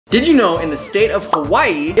Did you know in the state of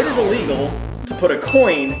Hawaii, it is illegal to put a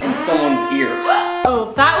coin in someone's ear?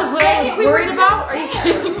 Oh, that was what I was worried about? Are you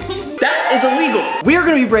kidding me? That is illegal. We are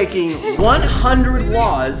gonna be breaking 100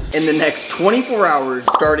 laws in the next 24 hours,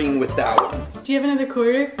 starting with that one. Do you have another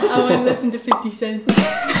quarter? I want to listen to 50 cents.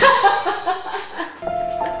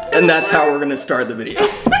 And that's how we're gonna start the video.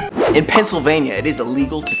 In Pennsylvania, it is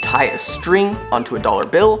illegal to tie a string onto a dollar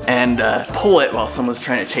bill and pull it while someone's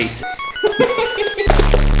trying to chase it.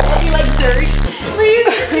 You like Surrey? We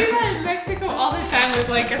used to do that in Mexico all the time with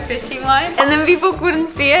like a fishing line. And then people couldn't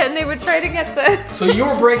see it and they would try to get the... So you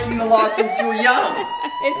were breaking the law since you were young.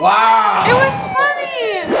 Wow. It was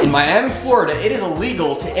funny. In Miami, Florida, it is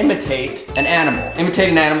illegal to imitate an animal. Imitate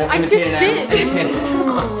an animal, imitate an animal, imitate an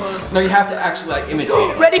animal. No, you have to actually like imitate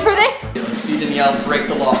it. Ready for this? Let's see Danielle break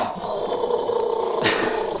the law.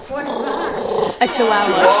 What is that? A chihuahua.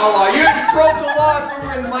 Chihuahua, you just broke the law if you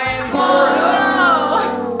were in Miami,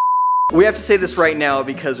 Florida. We have to say this right now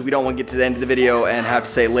because we don't want to get to the end of the video and have to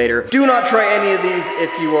say it later. Do not try any of these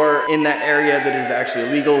if you are in that area that is actually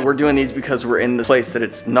illegal. We're doing these because we're in the place that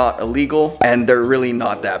it's not illegal and they're really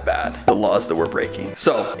not that bad, the laws that we're breaking.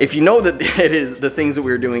 So if you know that it is the things that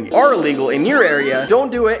we're doing are illegal in your area,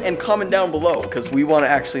 don't do it and comment down below because we want to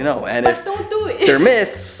actually know. And if Don't do it. they're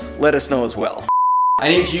myths, let us know as well. I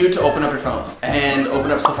need you to open up your phone and open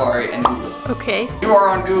up Safari and Google. Okay. You are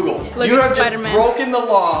on Google. Look You at have just Spider-Man. broken the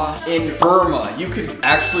law in Burma. You could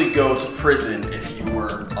actually go to prison if you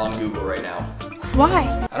were on Google right now.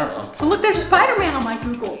 Why? I don't know. But look, there's Spider-Man on my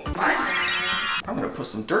Google. I'm gonna put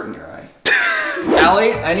some dirt in your eye.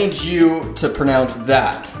 Allie, I need you to pronounce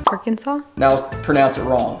that. Arkansas? Now pronounce it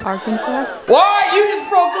wrong. Arkansas? Why? You just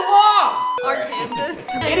broke the law!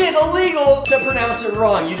 Arkansas. It is illegal to pronounce it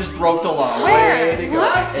wrong. You just broke the law. Where? Way to go.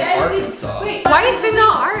 What? In Arkansas. Wait, Why is it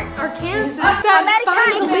not Arkansas? that's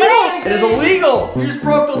that It is illegal. You just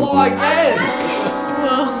broke the law again.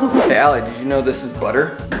 Whoa. Hey, Allie, did you know this is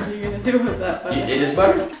butter? What are you gonna do with that? It is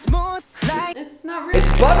butter. It's not really.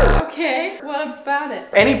 It's butter. Okay, what about it?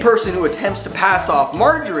 Any person who attempts to pass off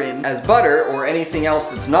margarine as butter or anything else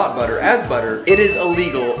that's not butter as butter, it is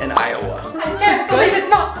illegal in Iowa. I can't believe it's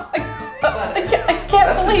not. I can't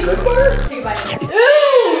That's believe good butter? Take a bite.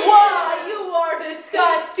 Ew, wow, you are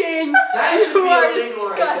disgusting. That should You be are illegal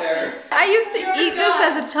right disgusting. there. I used to eat this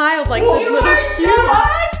as a child, like the You little are cube.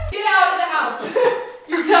 done. Get out of the house.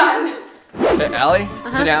 You're done. Hey, Allie,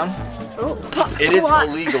 sit down. Oh, It is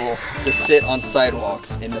illegal to sit on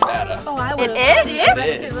sidewalks in Nevada. Oh, I It is?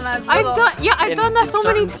 It is. I've done that so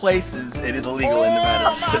many In certain places, it is illegal in Nevada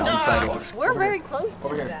to sit on sidewalks. We're very close to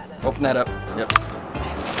Over here. Nevada. Open that up. Yep.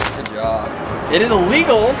 Good job. It is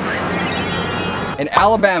illegal. In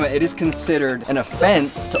Alabama, it is considered an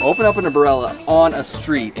offense to open up an umbrella on a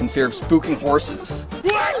street in fear of spooking horses.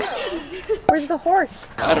 Where's the horse?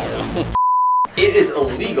 I don't know. It is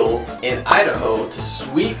illegal in Idaho to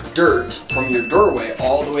sweep dirt from your doorway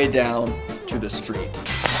all the way down to the street.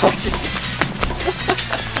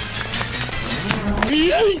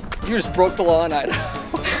 You just broke the law in Idaho.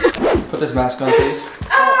 Put this mask on, please.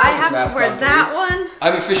 I have mask to wear on, that please. one.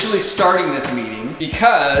 I'm officially starting this meeting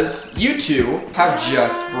because you two have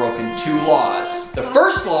just broken 2 laws. The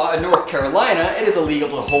first law in North Carolina, it is illegal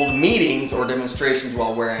to hold meetings or demonstrations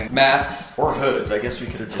while wearing masks or hoods. I guess we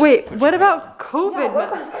could have just Wait, put what you about COVID?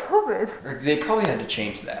 What was COVID? back. They probably had to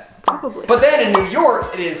change that. Probably. But then in New York,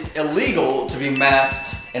 it is illegal to be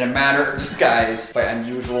masked in a manner of disguise by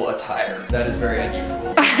unusual attire. That is very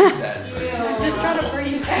unusual. That is very unusual. Just try to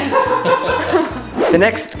breathe. The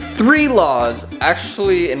next 3 laws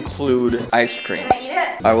actually include ice cream. Eat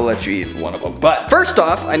it. I will let you eat one of them. But first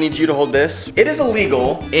off, I need you to hold this. It is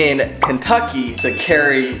illegal in Kentucky to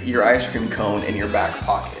carry your ice cream cone in your back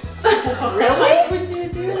pocket. Really? Why would you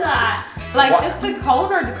do that? Like What? just the cone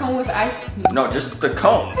or the cone with ice cream? No, just the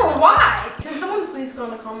cone. Why? Can someone please go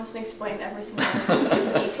in the comments and explain every single one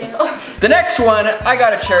in detail? The next one, I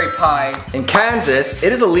got a cherry pie. In Kansas,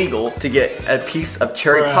 it is illegal to get a piece of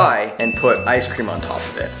cherry pie and put ice cream on top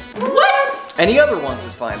of it. What? Any other ones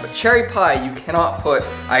is fine, but cherry pie, you cannot put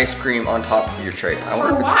ice cream on top of your cherry pie. I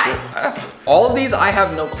wonder if it's Why? good. All of these, I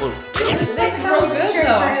have no clue. That sounds good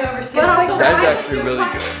though. But also, That is why actually really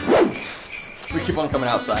good. We keep on coming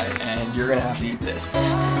outside, and you're gonna have to eat this.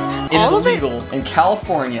 It is All of it? illegal in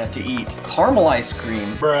California to eat caramel ice cream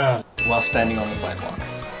while standing on the sidewalk.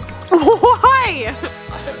 Why?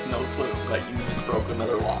 I have no clue, but you just broke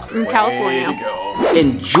another law. In California. Way to go.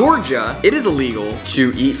 In Georgia, it is illegal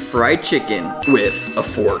to eat fried chicken with a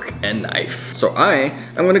fork and knife. So I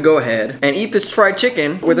am gonna go ahead and eat this fried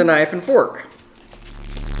chicken with a knife and fork.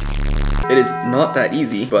 It is not that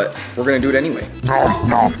easy, but we're gonna do it anyway.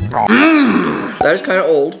 That is kind of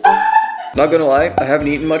old. Not gonna lie, I haven't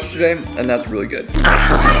eaten much today, and that's really good.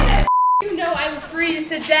 You know I will freeze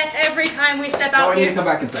to death every time we step out I need here. to come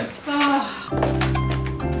back inside.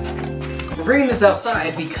 We're bringing this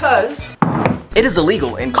outside because it is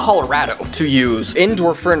illegal in Colorado to use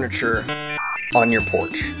indoor furniture on your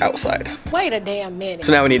porch outside. Wait a damn minute.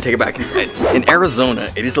 So now we need to take it back inside. In Arizona,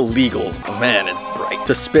 it is illegal, oh man, it's bright,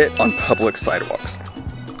 to spit on public sidewalks.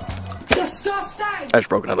 Disgusting. I just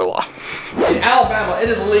broke another law. In Alabama, it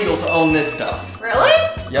is illegal to own this stuff. Really?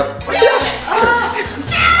 Yep.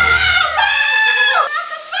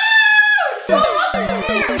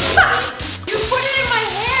 You put it in my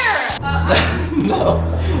hair!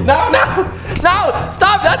 No,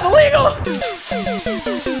 stop, that's illegal.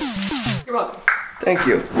 You're welcome. Thank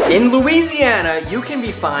you. In Louisiana, you can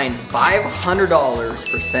be fined $500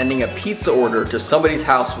 for sending a pizza order to somebody's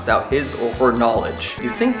house without his or her knowledge. You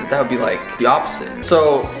think that would be like the opposite.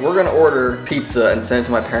 So we're gonna order pizza and send it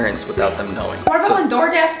to my parents without them knowing. What about So when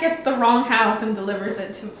DoorDash gets the wrong house and delivers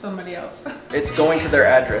it to somebody else? it's going to their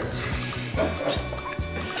address.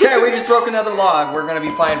 Okay, we just broke another law. We're gonna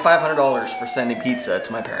be fined $500 for sending pizza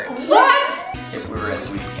to my parents. What? If we were in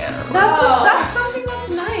Louisiana. That's something that's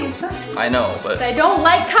nice. I know, but I don't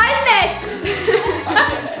like kindness!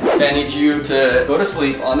 okay, I need you to go to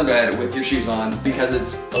sleep on the bed with your shoes on because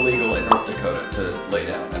it's illegal in North Dakota to lay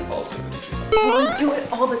down and fall asleep with your shoes on. I do it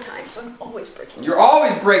all the time, so I'm always breaking. You're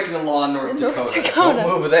always breaking the law in North Dakota. Don't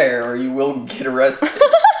move there or you will get arrested.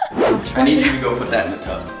 I need you to go put that in the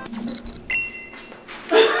tub.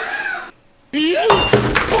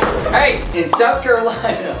 Hey, in South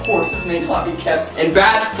Carolina, horses may not be kept in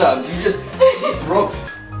bathtubs. You just broke.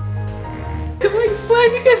 It looks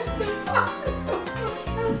like it's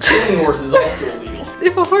impossible. Killing horses is also illegal.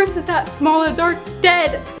 If a horse is that small, it's already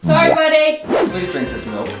dead. Sorry, buddy. Please drink this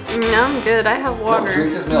milk. No, I'm good. I have water. No,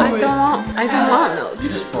 drink this milk. I don't want milk. You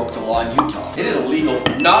just broke the law in Utah. It is illegal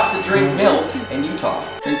not to drink milk in Utah.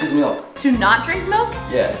 Drink this milk. To not drink milk?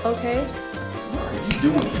 Yeah. Okay. What are you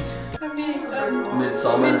doing? I mean,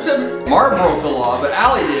 Midsummer. Mar broke the law, but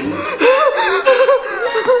Allie didn't.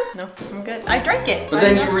 no, I'm good. I drank it. But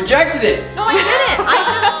then you rejected it. No, I didn't. I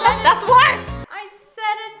just said that's what. I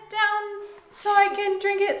set it down so I can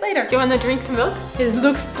drink it later. Do you want to drink some milk? It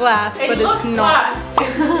looks glass, but it's not.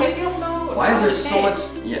 It feels so. Why is there so much?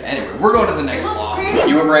 Yeah, anyway, we're going to the next law. pretty.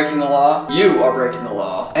 You are breaking the law. You are breaking the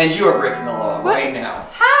law. And you are breaking the law right now.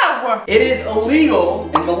 How? It is illegal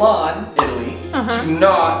in Milan, Italy, to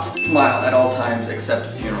not smile at all times except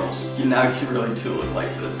at funerals. Now you really do look like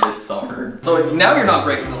the midsummer. So now you're not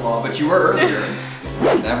breaking the law, but you were earlier.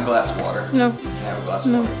 Can I have a glass of water? No. Can I have a glass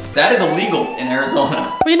of water? That is illegal in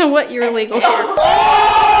Arizona. We know what you're illegal for.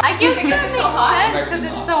 I guess that makes sense because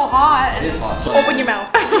it's so hot. It is hot. So Open your mouth.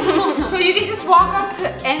 So you can just walk up to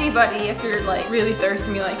anybody if you're like really thirsty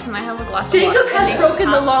and be like, can I have a glass of water? Jacob has broken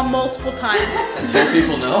the law multiple times. And told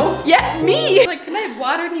people no? Yeah, me. Like, can I have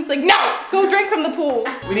water? And he's like, no, go drink from the pool.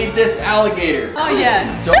 We need this alligator. Oh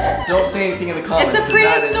yes. Don't say anything in the comments. It's a 'cause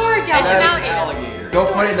that is- prehistoric that is an alligator. alligator. Go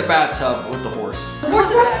put it in the bathtub with the horse. The horse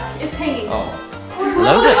is back. It's hanging. Oh.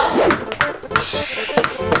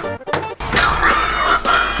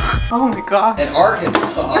 Oh my god. In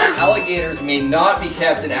Arkansas, alligators may not be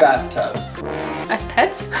kept in bathtubs. As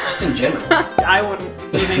pets? Just in general. I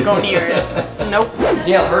wouldn't even go near it. Nope.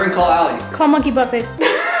 Yeah, hurry and call Allie. Call monkey buttface.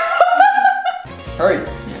 Hurry.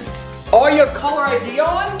 Oh, you have caller ID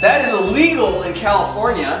on? That is illegal in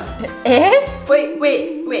California. It is? Wait.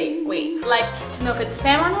 Like, to know if it's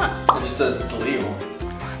spam or not? It just says it's illegal.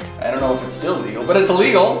 I don't know if it's still legal, but it's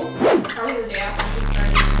illegal.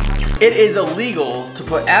 It is illegal to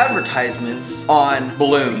put advertisements on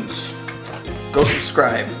balloons. Go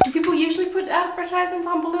subscribe. Do people usually put advertisements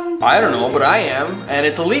on balloons? I don't know, but I am, and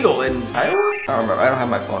it's illegal in Iowa? I don't remember. I don't have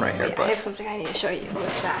my phone right here, I have but something I need to show you.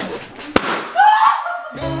 What's that?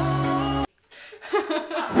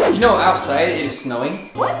 you know, outside it is snowing.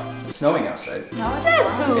 What? It's snowing outside. No, it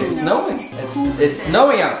says who. It's snowing. It's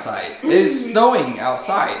snowing outside. It is snowing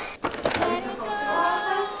outside.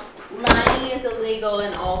 Lying is illegal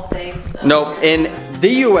in all states. Nope. In the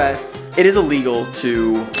U.S., it is illegal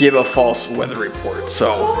to give a false weather report.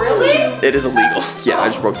 So Really? it is illegal. Yeah, I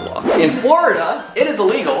just broke the law. In Florida, it is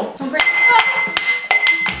illegal. Don't break it.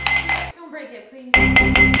 Don't break it, please. You're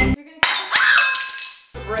gonna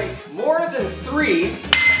To break more than 3.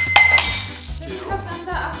 Should you have done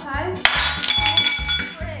that outside?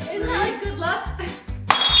 Isn't that like good luck?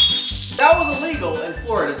 That was illegal in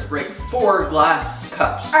Florida to break 4 glass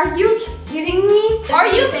cups. Are you kidding me? Are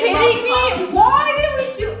you kidding me? Why did we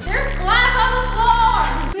do? There's glass on the floor.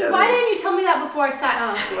 Why didn't you tell me that before I sat down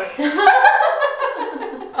on the floor?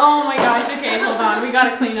 Oh my gosh, okay, hold on. We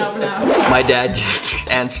gotta clean up now. My dad just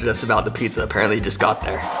answered us about the pizza. Apparently he just got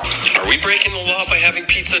there. Are we breaking the law by having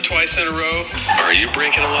pizza twice in a row? Are you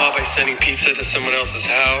breaking the law by sending pizza to someone else's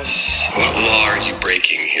house? What law are you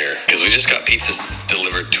breaking here? Because we just got pizza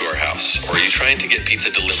delivered to our house. Or are you trying to get pizza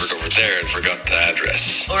delivered over there and forgot the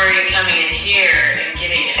address? Or are you coming in here and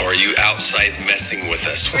getting it? Or are you outside messing with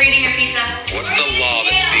us? We're eating your pizza. What's the law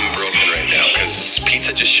that's being broken right now? Because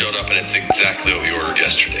pizza just showed up and it's exactly what we ordered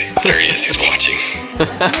yesterday. There he is, he's watching.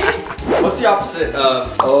 What's the opposite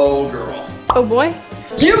of oh girl? Oh boy.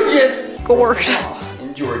 You just Gorge.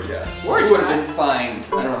 in Georgia. You would have been fined.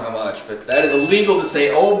 I don't know how much, but that is illegal to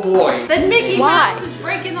say oh boy. Then Mickey Why? Mouse is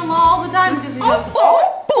breaking the law all the time because he goes,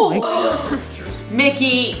 Oh boy. Yeah, that's true.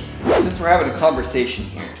 Mickey. Since we're having a conversation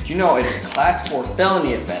here, do you know it's a class 4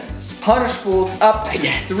 felony offense, punishable up to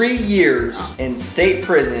 3 years in state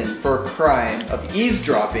prison for a crime of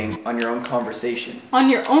eavesdropping on your own conversation? On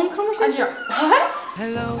your own conversation? what?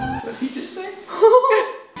 What did he just say?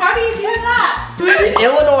 How do you do that? In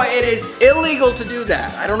Illinois, it is illegal to do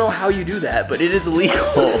that. I don't know how you do that, but it is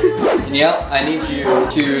illegal. Danielle, I need you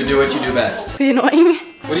to do what you do best. Be annoying.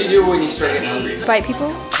 What do you do when you start getting hungry? Bite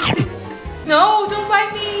people? No, don't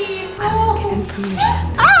bite me. I was given permission.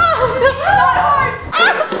 Oh, that's not hard.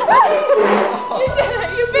 You did it.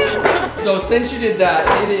 You beat me. So since you did that,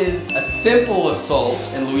 it is a simple assault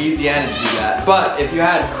in Louisiana to do that. But if you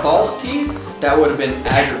had false teeth, that would have been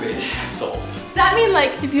aggravated assault. Does that mean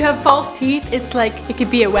like if you have false teeth, it's like it could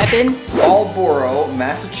be a weapon? Marlboro,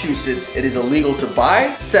 Massachusetts, it is illegal to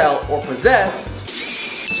buy, sell, or possess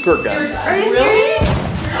squirt guns. Are you serious?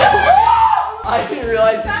 I didn't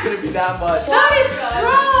realize it was gonna be that much. That is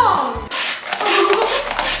strong.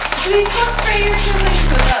 Please go spray your siblings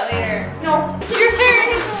with that later. No. Your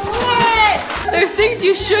hair is wet. There's things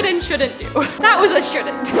you should and shouldn't do. That was a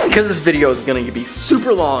shouldn't. Because this video is gonna be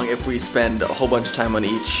super long if we spend a whole bunch of time on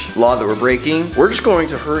each law that we're breaking, we're just going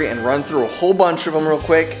to hurry and run through a whole bunch of them real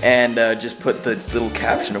quick and just put the little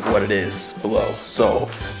caption of what it is below. So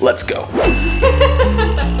let's go.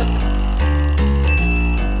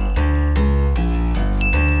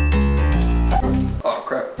 Oh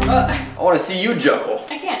crap. I want to see you juggle.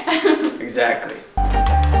 I can't. Exactly.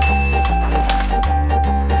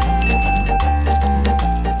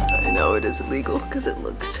 I know it is illegal because it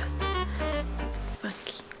looks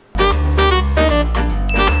funky.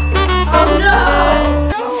 Oh no!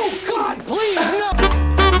 Oh, God, please, no.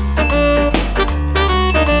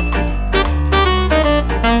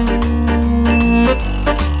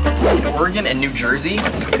 In Oregon and New Jersey,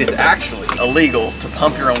 it is actually illegal to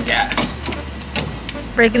pump your own gas.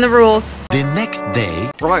 Breaking the rules. The next day,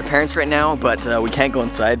 We're at my parents right now, but we can't go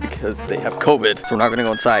inside because they have COVID, so we're not gonna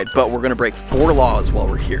go inside. But we're gonna break 4 laws while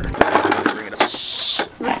we're here. Shh,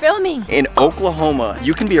 we're filming. In Oklahoma,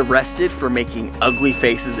 you can be arrested for making ugly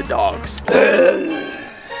faces at dogs.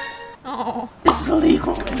 Oh. This is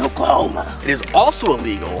illegal in Oklahoma. It is also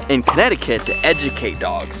illegal in Connecticut to educate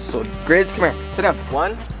dogs. So Grizz, come here, sit down.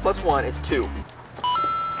 1 + 1 is 2.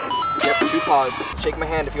 Yep, 2 paws. Shake my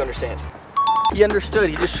hand if you understand. He understood,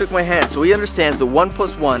 he just shook my hand. So he understands that 1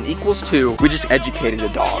 + 1 = 2. We just educated a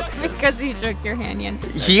dog. Because he shook your hand, Ian.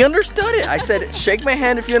 He understood it. I said, shake my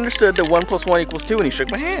hand if you understood that 1 + 1 = 2, and he shook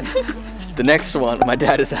my hand. The next one, my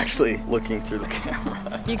dad is actually looking through the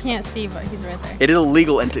camera. You can't see, but he's right there. It is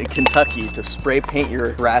illegal in Kentucky to spray paint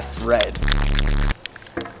your grass red.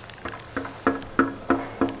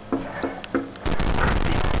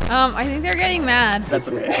 I think they're getting mad. That's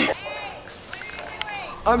okay.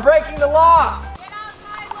 I'm breaking the law!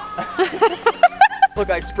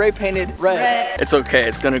 Look, I spray painted red. It's okay,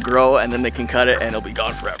 it's gonna grow and then they can cut it and it'll be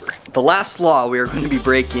gone forever. The last law we are going to be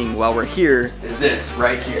breaking while we're here is this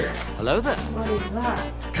right here. hello there. What is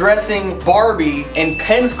that? Dressing Barbie in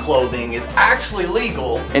Ken's clothing is actually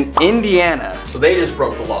legal in Indiana. So they just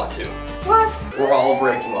broke the law too. What? We're all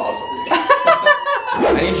breaking laws over here.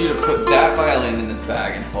 I need you to put that violin in this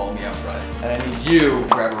bag and follow me out front. And I need you to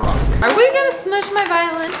grab a rock. Are we gonna smush my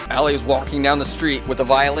violin? Allie is walking down the street with a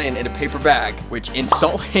violin in a paper bag, which in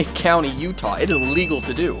Salt Lake County, Utah, it is illegal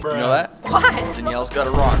to do. You know that? What? Danielle's got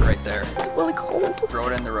a rock right there. It's really cold. Throw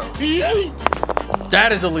it in the road.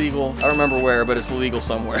 That is illegal. I don't remember where, but it's illegal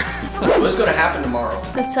somewhere. What's gonna happen tomorrow?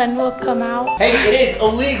 The sun will come out. Hey, it is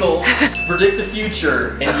illegal to predict the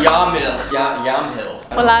future in Yamhill.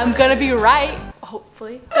 Well, I'm gonna be right.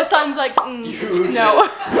 Hopefully. The sun's like, no.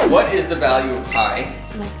 What is the value of pi?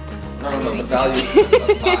 No, the value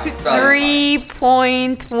of pi.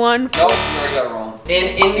 3.14. Nope, you already got it wrong.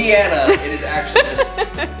 In Indiana, it is actually just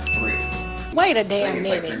 3. Wait a damn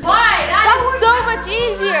minute. Why? That's so much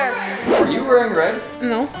easier. Are you wearing red?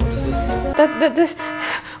 No. What is this thing?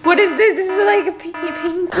 What is this? This is like a pink.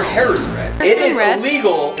 Your hair is red. It's It is red.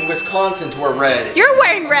 illegal in Wisconsin to wear red. You're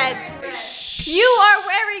wearing red. You are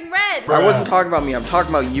wearing red. I wasn't talking about me, I'm talking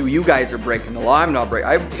about you. You guys are breaking the law. I'm not breaking.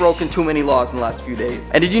 I've broken too many laws in the last few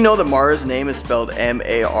days. And did you know that Mara's name is spelled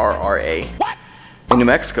M-A-R-R-A? What? In New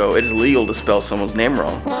Mexico, it is illegal to spell someone's name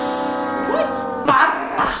wrong.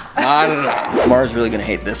 Mara's really gonna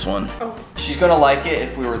hate this one. She's gonna like it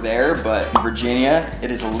if we were there, but in Virginia,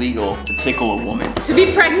 it is illegal to tickle a woman. To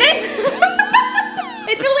be pregnant?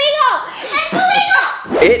 It's illegal. It's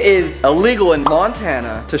illegal. It is illegal in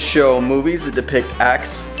Montana to show movies that depict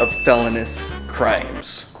acts of felonious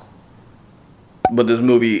crimes. But this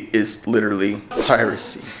movie is literally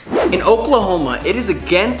piracy. In Oklahoma, it is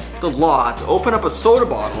against the law to open up a soda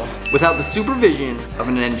bottle without the supervision of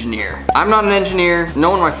an engineer. I'm not an engineer. No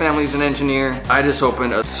one in my family is an engineer. I just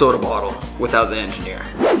opened a soda bottle without the engineer.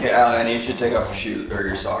 Okay, Allie, I need you to take off your shoes or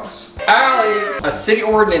your socks. Allie! A city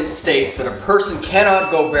ordinance states that a person cannot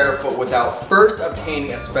go barefoot without first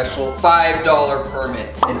obtaining a special $5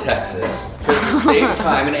 permit in Texas. Because you save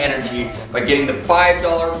time and energy by getting the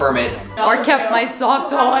 $5 permit. Or kept my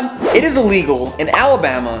socks on. It is illegal in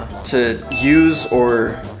Alabama to use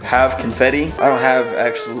or have confetti. I don't have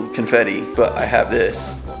actual confetti, but I have this.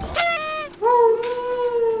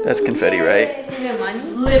 That's confetti, right?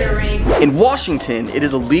 Littering. In Washington, it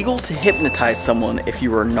is illegal to hypnotize someone if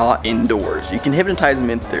you are not indoors. You can hypnotize them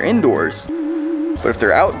if they're indoors, but if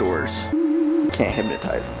they're outdoors, you can't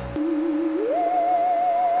hypnotize them.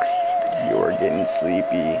 You're getting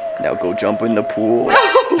sleepy. Now go jump in the pool.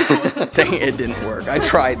 Dang it, it didn't work. I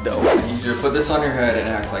tried though. I need you to put this on your head and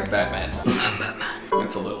act like Batman.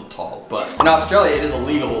 It's a little tall, but in Australia, it is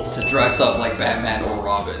illegal to dress up like Batman or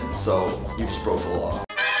Robin, so you just broke the law.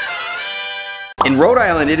 In Rhode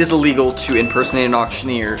Island, it is illegal to impersonate an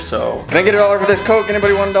auctioneer, so... Can I get $1 for this Coke?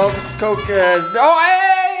 Anybody want $1 for this Coke? Oh,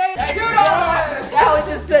 hey! $2! Allie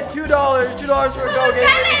just said $2. $2 for a Coke.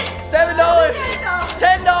 $7!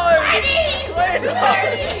 $10! $20! $40!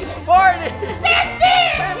 $50!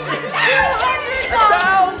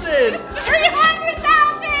 $1,000!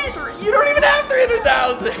 $300,000! You don't even have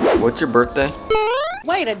 $300,000! What's your birthday?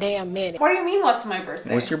 Wait a damn minute. What do you mean, what's my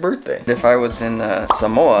birthday? What's your birthday? If I was in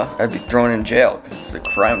Samoa, I'd be thrown in jail because it's a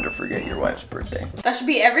crime to forget your wife's birthday. That should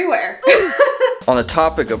be everywhere. On the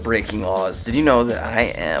topic of breaking laws, did you know that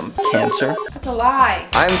I am Cancer? That's a lie.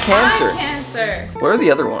 I'm Cancer. I'm Cancer. What are the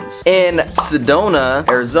other ones? In Sedona,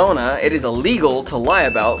 Arizona, it is illegal to lie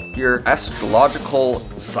about your astrological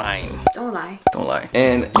sign. Don't lie. Don't lie.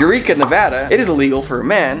 In Eureka, Nevada, it is illegal for a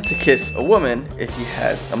man to kiss a woman if he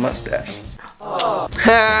has a mustache. Oh.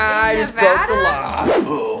 I just broke the law.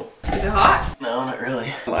 Ooh. Is it hot? No, not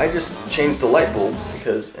really. I just changed the light bulb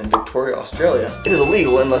because in Victoria, Australia, it is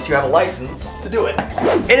illegal unless you have a license to do it.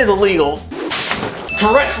 It is illegal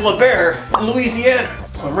to wrestle a bear in Louisiana.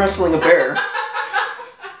 So I'm wrestling a bear.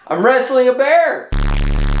 I'm wrestling a bear!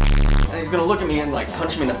 And he's gonna look at me and like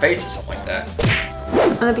punch me in the face or something like that.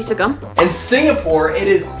 On a piece of gum? In Singapore, it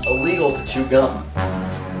is illegal to chew gum.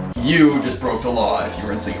 You just broke the law if you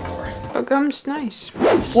were in Singapore. But gum's nice.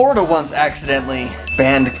 Florida once accidentally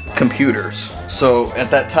banned computers. So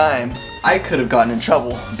at that time, I could have gotten in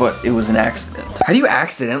trouble, but it was an accident. How do you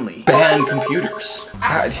accidentally ban computers?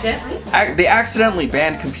 Accidentally? They accidentally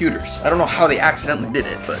banned computers. I don't know how they accidentally did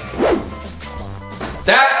it, but...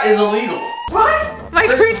 That is illegal. What? My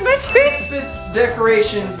Christmas tree? Christmas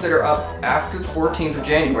decorations that are up after the 14th of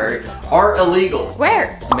January are illegal.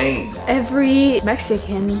 Where? Maine. Every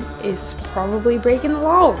Mexican is probably breaking the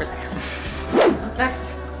law over there. What's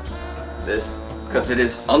next? This, because it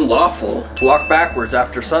is unlawful to walk backwards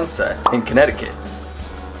after sunset in Connecticut.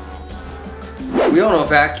 We own a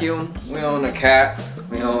vacuum, we own a cat,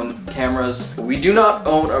 we own cameras, but we do not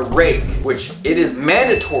own a rake, which it is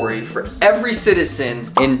mandatory for every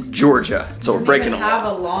citizen in Georgia. So we're breaking a law. We don't have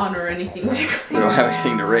a lawn or anything to clean. We don't have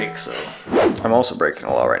anything to rake, so. I'm also breaking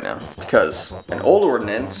a law right now because an old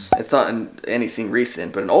ordinance, it's not anything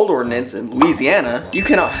recent, but an old ordinance in Louisiana, you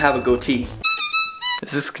cannot have a goatee.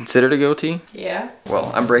 Is this considered a goatee? Yeah.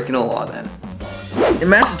 Well, I'm breaking a law then. In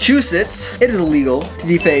Massachusetts, it is illegal to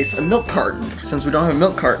deface a milk carton. Since we don't have a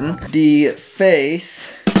milk carton,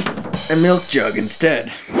 deface a milk jug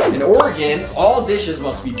instead. In Oregon, all dishes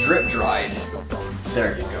must be drip dried.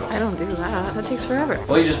 There you go. I don't do that. That takes forever.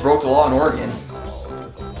 Well, you just broke the law in Oregon.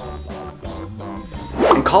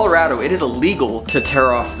 In Colorado, it is illegal to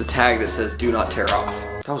tear off the tag that says do not tear off.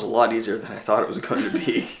 That was a lot easier than I thought it was going to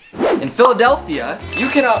be. In Philadelphia, you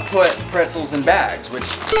cannot put pretzels in bags, which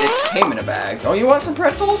it came in a bag. Oh, you want some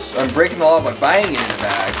pretzels? I'm breaking the law by buying it in a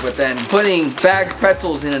bag, but then putting bagged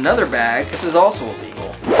pretzels in another bag, this is also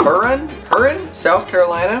illegal. Huron, South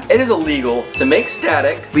Carolina, it is illegal to make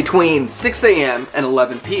static between 6 a.m. and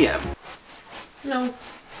 11 p.m. No.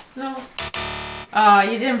 Oh,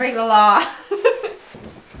 you didn't break the law.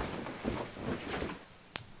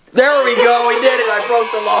 There we go, we did it, I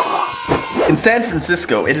broke the law. In San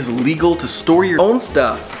Francisco, it is illegal to store your own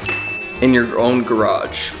stuff in your own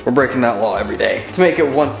garage. We're breaking that law every day. To make it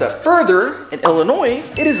one step further, in Illinois,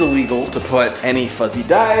 it is illegal to put any fuzzy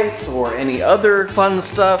dice or any other fun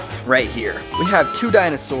stuff right here. We have 2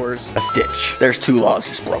 dinosaurs, a Stitch. There's 2 laws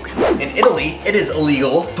just broken. In Italy, it is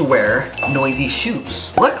illegal to wear noisy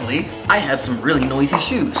shoes. Luckily, I have some really noisy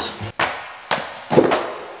shoes.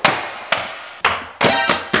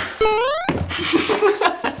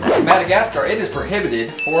 In Madagascar, it is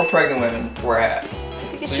prohibited for pregnant women to wear hats.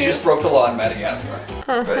 So you just broke the law in Madagascar.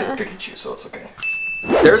 But it's Pikachu, so it's okay.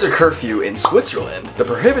 There's a curfew in Switzerland that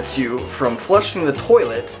prohibits you from flushing the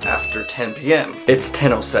toilet after 10 p.m. It's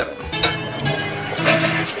 10:07.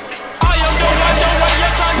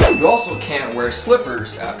 You also can't wear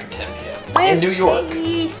slippers after 10 p.m. in New York.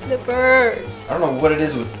 Slippers. I don't know what it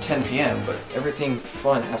is with 10 p.m., but everything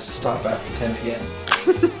fun has to stop after 10 p.m.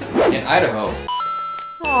 In Idaho,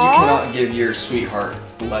 you cannot give your sweetheart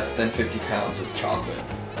less than 50 pounds of chocolate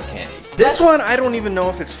or candy. This one, I don't even know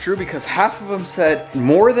if it's true because half of them said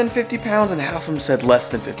more than 50 pounds and half of them said less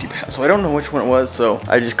than 50 pounds. So I don't know which one it was, so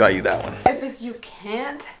I just got you that one. If it's you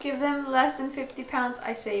can't give them less than 50 pounds,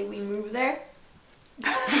 I say we move there.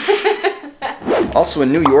 Also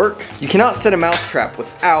in New York, you cannot set a mousetrap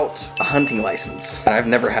without a hunting license. And I've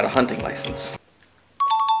never had a hunting license.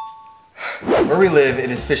 Where we live,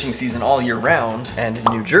 it is fishing season all year round, and in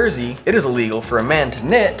New Jersey, it is illegal for a man to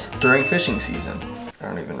knit during fishing season. I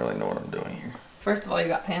don't even really know what I'm doing here. First of all, you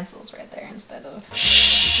got pencils right there instead of...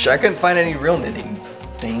 Shh, I couldn't find any real knitting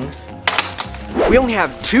things. We only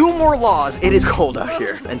have 2 more laws. It is cold out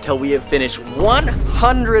here until we have finished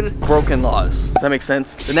 100 broken laws. Does that make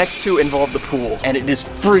sense? The next 2 involve the pool, and it is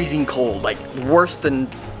freezing cold, like worse than...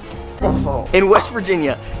 In West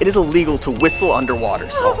Virginia, it is illegal to whistle underwater,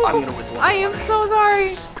 so I'm gonna whistle underwater. I am so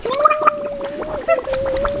sorry.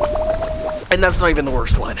 And that's not even the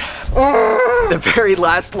worst one. The very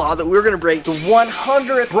last law that we're gonna break, the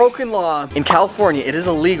 100th broken law. In California, it is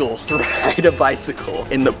illegal to ride a bicycle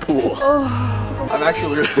in the pool. I'm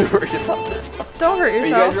actually really worried about this one. Don't hurt yourself. Are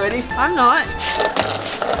you guys ready? I'm not.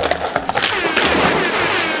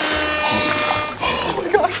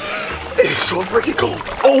 It is so freaking cold.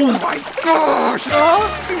 Oh my gosh. Oh,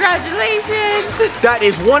 congratulations. That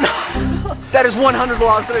is 100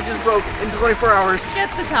 laws that I just broke in 24 hours.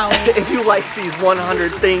 Get the towel. If you like these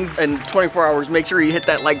 100 things in 24 hours, make sure you hit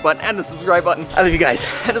that like button and the subscribe button. I love you guys.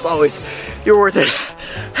 And as always, you're worth it.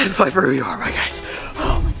 And fight for who you are, my guys.